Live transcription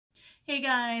Hey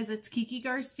guys, it's Kiki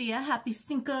Garcia. Happy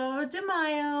Cinco de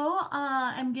Mayo.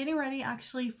 I'm getting ready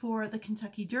actually for the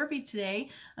Kentucky Derby today.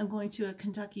 I'm going to a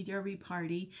Kentucky Derby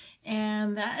party,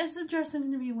 and that is the dress I'm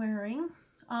going to be wearing.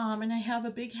 And I have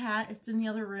a big hat. It's in the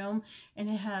other room, and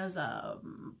it has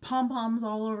pom-poms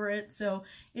all over it, so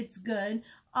it's good.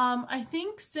 I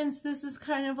think since this is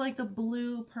kind of like a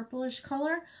blue purplish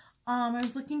color, I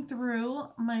was looking through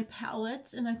my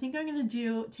palettes, and I think I'm going to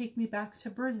do Take Me Back to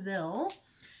Brazil.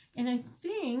 And I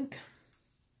think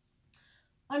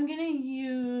I'm going to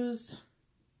use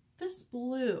this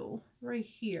blue right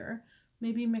here,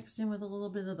 maybe mixed in with a little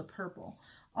bit of the purple.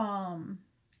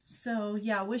 So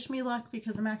yeah, wish me luck,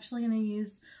 because I'm actually going to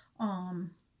use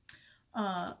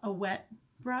a wet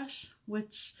brush,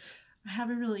 which I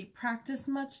haven't really practiced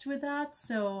much with that.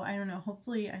 So I don't know,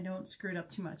 hopefully I don't screw it up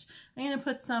too much. I'm going to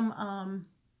put some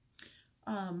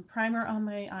primer on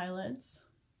my eyelids.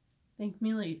 Thank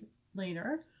me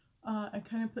later. I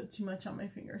kind of put too much on my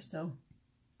finger, so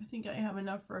I think I have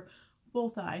enough for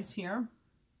both eyes here.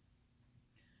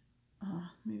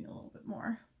 Maybe a little bit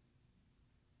more.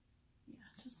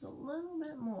 Yeah, just a little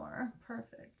bit more.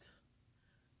 Perfect.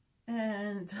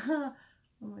 And, oh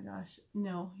my gosh,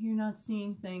 no, you're not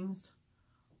seeing things.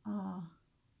 Let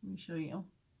me show you.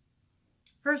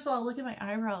 First of all, look at my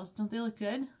eyebrows. Don't they look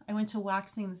good? I went to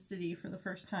Waxing the City for the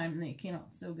first time, and they came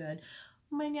out so good.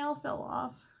 My nail fell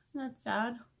off. Isn't that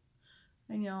sad?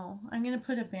 I know. I'm going to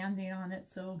put a band-aid on it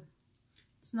so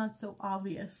it's not so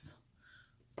obvious.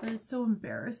 But it's so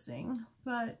embarrassing.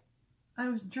 But I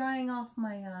was drying off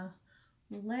my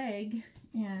leg,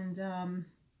 and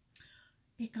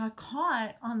it got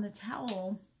caught on the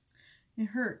towel. It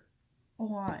hurt a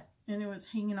lot, and it was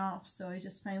hanging off, so I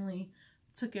just finally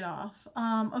took it off.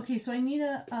 Okay, so I need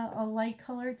a light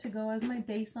color to go as my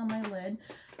base on my lid.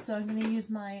 So I'm going to use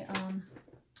my,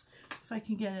 if I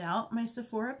can get it out, my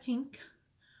Sephora Pink.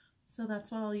 So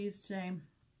that's what I'll use today.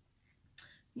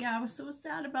 Yeah, I was so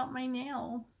sad about my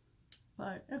nail,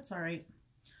 but it's alright.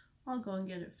 I'll go and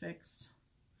get it fixed.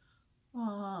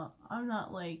 I'm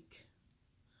not like,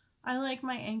 I like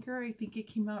my Anchor. I think it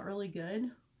came out really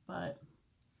good, but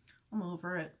I'm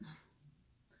over it.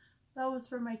 That was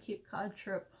for my Cape Cod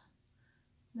trip.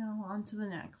 Now on to the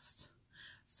next.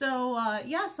 So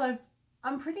yeah, so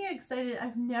I'm pretty excited.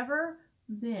 I've never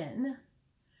been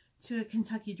to a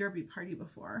Kentucky Derby party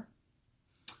before.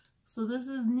 So this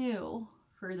is new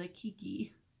for the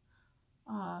Kiki.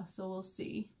 So we'll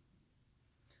see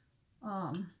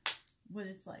what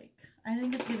it's like. I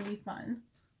think it's gonna be fun,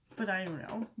 but I don't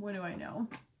know. What do I know?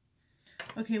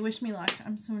 Okay, wish me luck.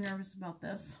 I'm so nervous about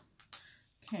this.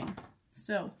 Okay,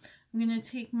 so I'm gonna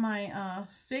take my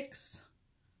Fix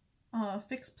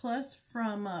Plus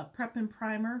from Prep and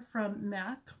Primer from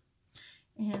MAC.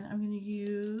 And I'm going to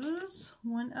use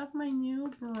one of my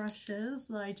new brushes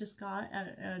that I just got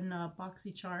at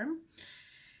BoxyCharm.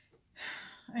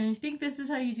 And I think this is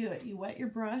how you do it. You wet your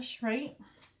brush, right?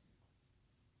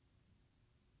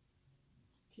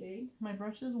 Okay, my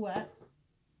brush is wet.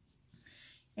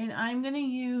 And I'm going to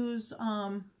use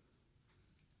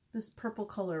this purple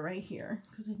color right here,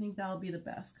 because I think that'll be the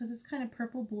best, because it's kind of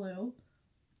purple blue.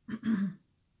 Oh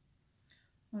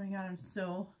my god, I'm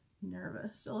so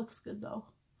nervous. It looks good though.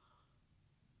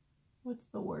 What's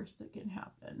the worst that can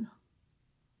happen?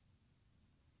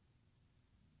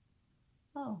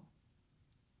 Oh.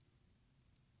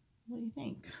 What do you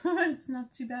think? It's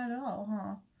not too bad at all,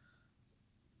 huh?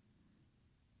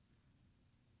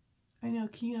 I know,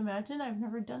 can you imagine? I've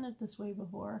never done it this way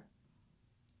before.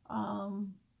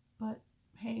 But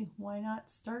hey, why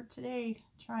not start today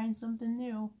trying something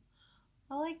new?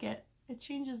 I like it. It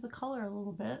changes the color a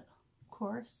little bit, of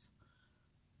course.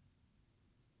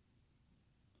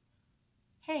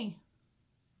 Hey,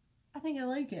 I think I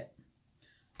like it.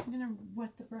 I'm gonna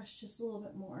wet the brush just a little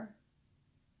bit more.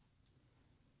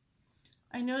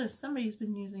 I noticed somebody's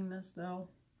been using this though.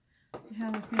 I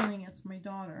have a feeling it's my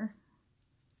daughter.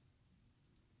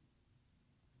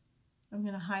 I'm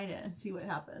gonna hide it and see what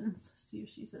happens. See if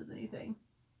she says anything.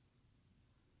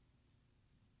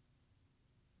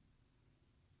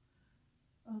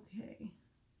 Okay.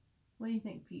 What do you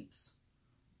think, peeps?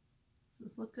 Does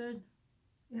this look good?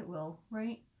 It will,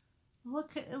 right?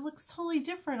 Look, it looks totally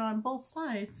different on both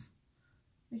sides.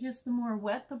 I guess the more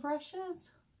wet the brush is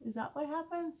that what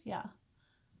happens? Yeah.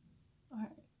 Alright.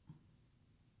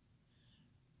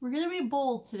 We're going to be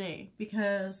bold today,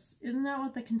 because isn't that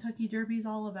what the Kentucky Derby is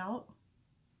all about?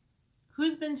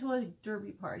 Who's been to a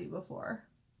derby party before?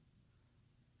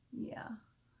 Yeah,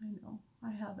 I know.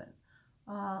 I haven't.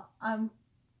 I'm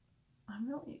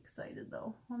really excited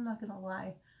though. I'm not going to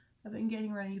lie. I've been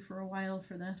getting ready for a while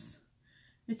for this.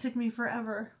 It took me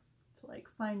forever to like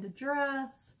find a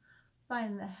dress,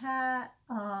 find the hat.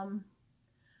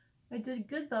 I did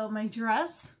good though. My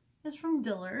dress is from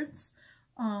Dillard's.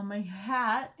 My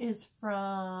hat is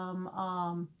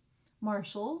from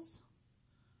Marshall's.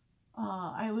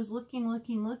 I was looking,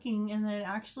 and then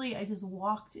actually I just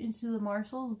walked into the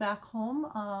Marshalls back home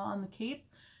on the Cape,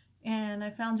 and I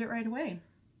found it right away.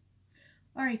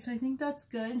 Alright, so I think that's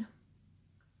good.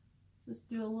 Just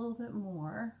do a little bit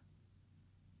more.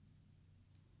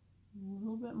 A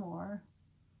little bit more.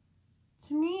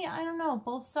 To me, I don't know,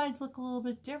 both sides look a little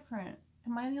bit different.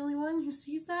 Am I the only one who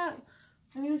sees that?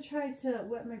 I'm going to try to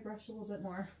wet my brush a little bit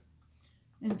more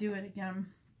and do it again,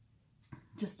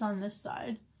 just on this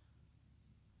side.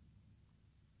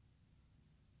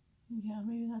 Yeah,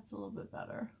 maybe that's a little bit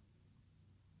better.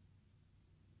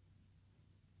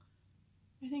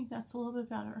 I think that's a little bit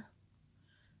better.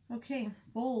 Okay,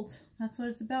 bold. That's what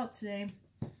it's about today.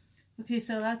 Okay,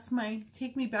 so that's my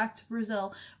Take Me Back to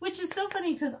Brazil, which is so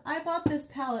funny because I bought this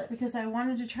palette because I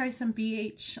wanted to try some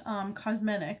BH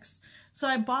cosmetics. So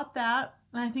I bought that,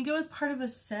 and I think it was part of a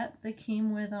set that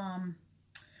came with, I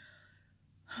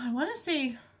want to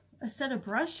say a set of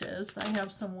brushes that I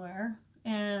have somewhere,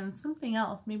 and something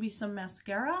else, maybe some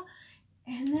mascara.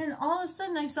 And then all of a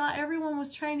sudden I saw everyone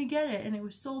was trying to get it, and it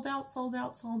was sold out, sold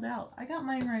out, sold out. I got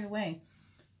mine right away.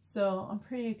 So I'm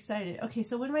pretty excited. Okay,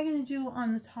 so what am I going to do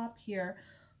on the top here?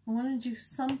 I want to do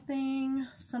something.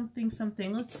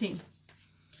 Let's see.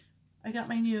 I got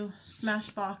my new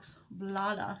Smashbox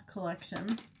Vlada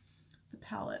collection, the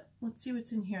palette. Let's see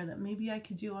what's in here that maybe I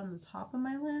could do on the top of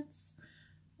my lids.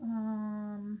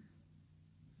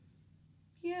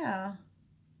 Yeah.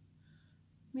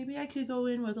 Maybe I could go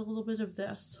in with a little bit of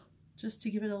this, just to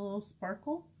give it a little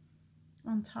sparkle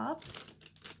on top.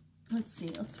 Let's see,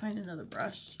 let's find another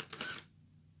brush.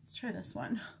 Let's try this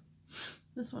one.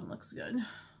 This one looks good.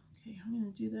 Okay, I'm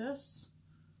going to do this.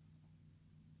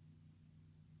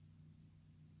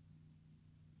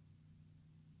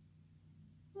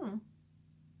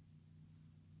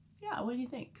 Yeah, what do you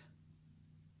think?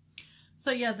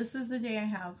 So yeah, this is the day I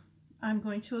have. I'm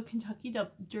going to a Kentucky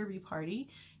Derby party,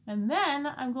 and then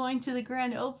I'm going to the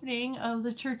grand opening of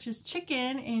the Church's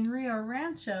Chicken in Rio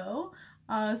Rancho.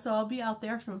 So I'll be out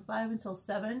there from 5 until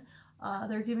 7.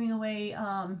 They're giving away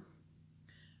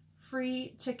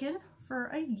free chicken for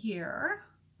a year.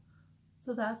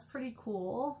 So that's pretty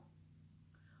cool.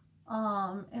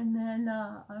 And then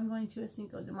I'm going to a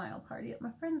Cinco de Mayo party at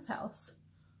my friend's house.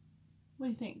 What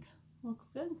do you think? Looks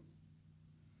good?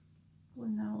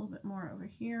 Blend out a little bit more over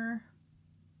here.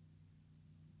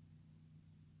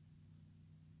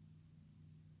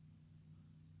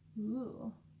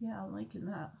 Ooh, yeah, I'm liking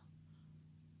that.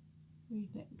 What do you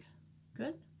think?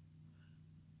 Good?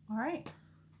 All right.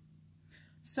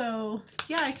 So,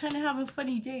 yeah, I kind of have a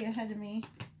funny day ahead of me.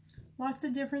 Lots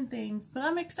of different things, but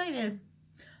I'm excited.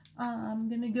 I'm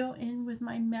going to go in with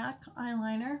my MAC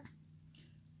eyeliner.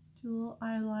 Do a little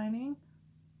eyelining.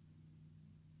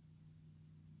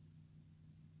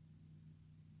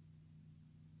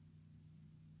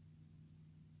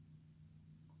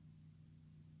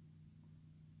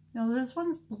 Now this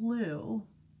one's blue.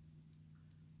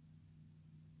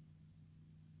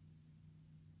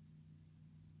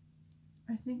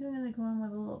 I think I'm going to go in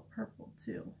with a little purple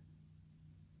too.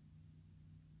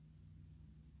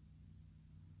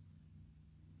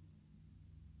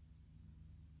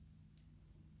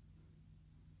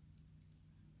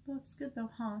 Looks good though,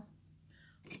 huh?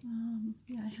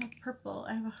 Yeah, I have purple.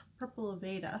 I have a purple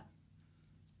Aveda.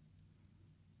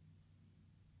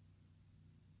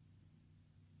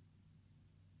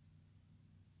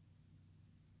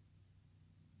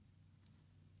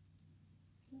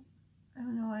 I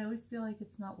don't know, I always feel like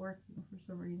it's not working for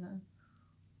some reason.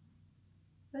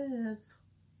 But it is.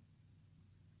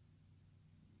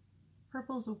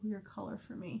 Purple's a weird color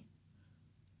for me.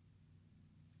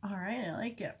 Alright, I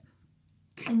like it.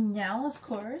 And now, of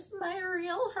course, my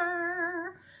real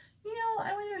her. You know,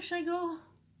 I wonder, should I go?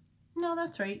 No,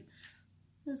 that's right.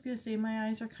 I was going to say my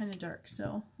eyes are kind of dark,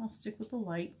 so I'll stick with the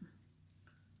light.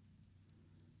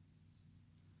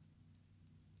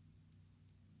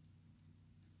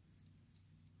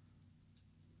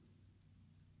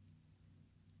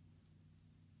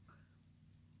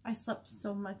 I slept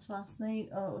so much last night.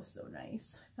 Oh, it was so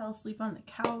nice. I fell asleep on the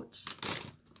couch.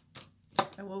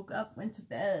 I woke up, went to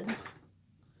bed.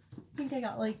 I think I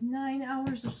got like 9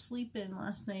 hours of sleep in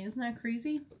last night. Isn't that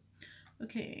crazy?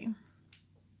 Okay.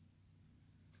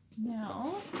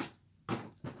 Now,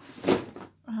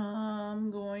 I'm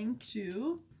going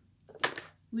to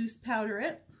loose powder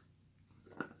it.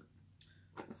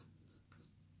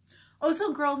 Oh,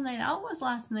 so girls' night out was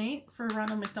last night for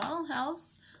Ronald McDonald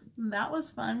House. that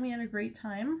was fun. We had a great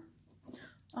time.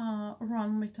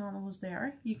 Ronald McDonald was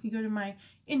there. You can go to my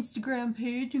Instagram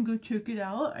page and go check it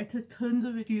out. I took tons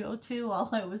of video too while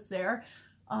I was there.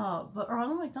 But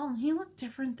Ronald McDonald, he looked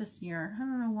different this year. I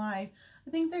don't know why. I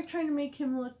think they're trying to make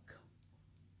him look,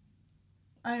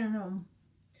 I don't know,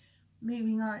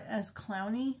 maybe not as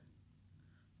clowny.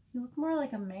 He looked more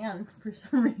like a man for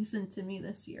some reason to me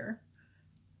this year.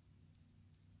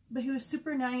 But he was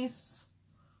super nice.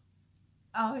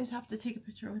 I always have to take a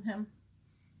picture with him.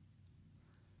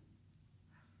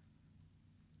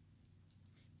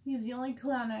 He's the only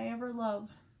clown I ever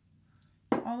love.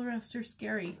 All the rest are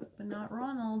scary, but not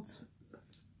Ronald's.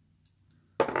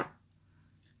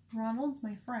 Ronald's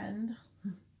my friend.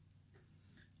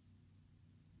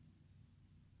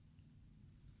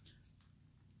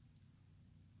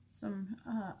 Some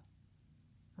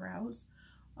browse.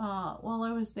 While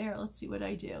I was there, let's see what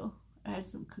I do. I had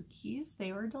some cookies.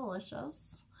 They were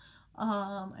delicious.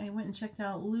 I went and checked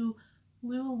out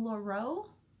LuLaRoe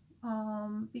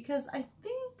because I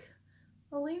think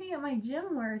the lady at my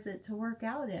gym wears it to work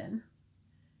out in.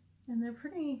 And they're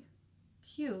pretty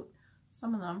cute.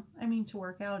 Some of them, I mean, to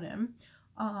work out in.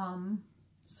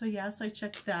 So yes, I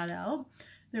checked that out.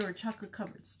 There were chocolate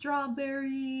covered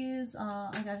strawberries. I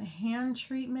got a hand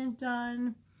treatment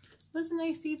done. It was a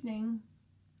nice evening.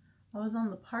 I was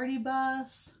on the party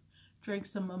bus, drank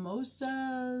some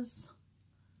mimosas.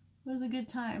 It was a good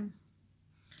time.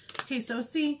 Okay, so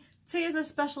see, today is a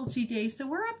specialty day. So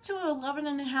we're up to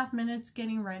 11.5 minutes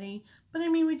getting ready. But I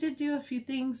mean, we did do a few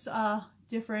things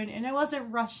different. And I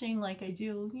wasn't rushing like I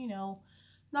do, you know.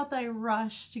 Not that I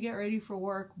rush to get ready for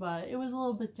work, but it was a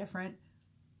little bit different.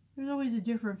 There's always a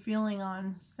different feeling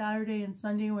on Saturday and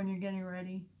Sunday when you're getting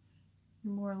ready.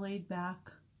 You're more laid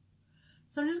back.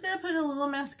 So I'm just going to put a little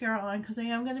mascara on because I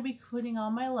am going to be putting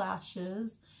on my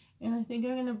lashes. And I think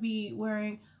I'm going to be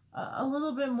wearing a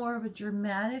little bit more of a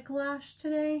dramatic lash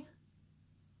today.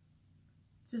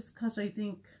 Just because I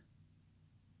think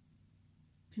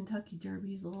Kentucky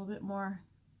Derby is a little bit more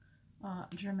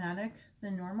dramatic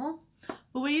than normal.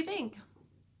 But what do you think?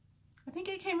 I think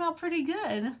it came out pretty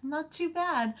good. Not too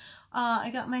bad. I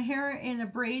got my hair in a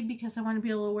braid because I want to be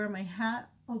able to wear my hat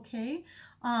okay.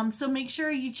 So make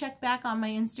sure you check back on my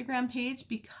Instagram page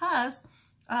because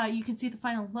you can see the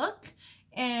final look.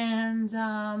 And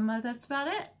that's about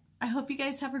it. I hope you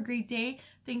guys have a great day.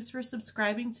 Thanks for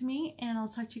subscribing to me, and I'll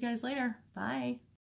talk to you guys later. Bye.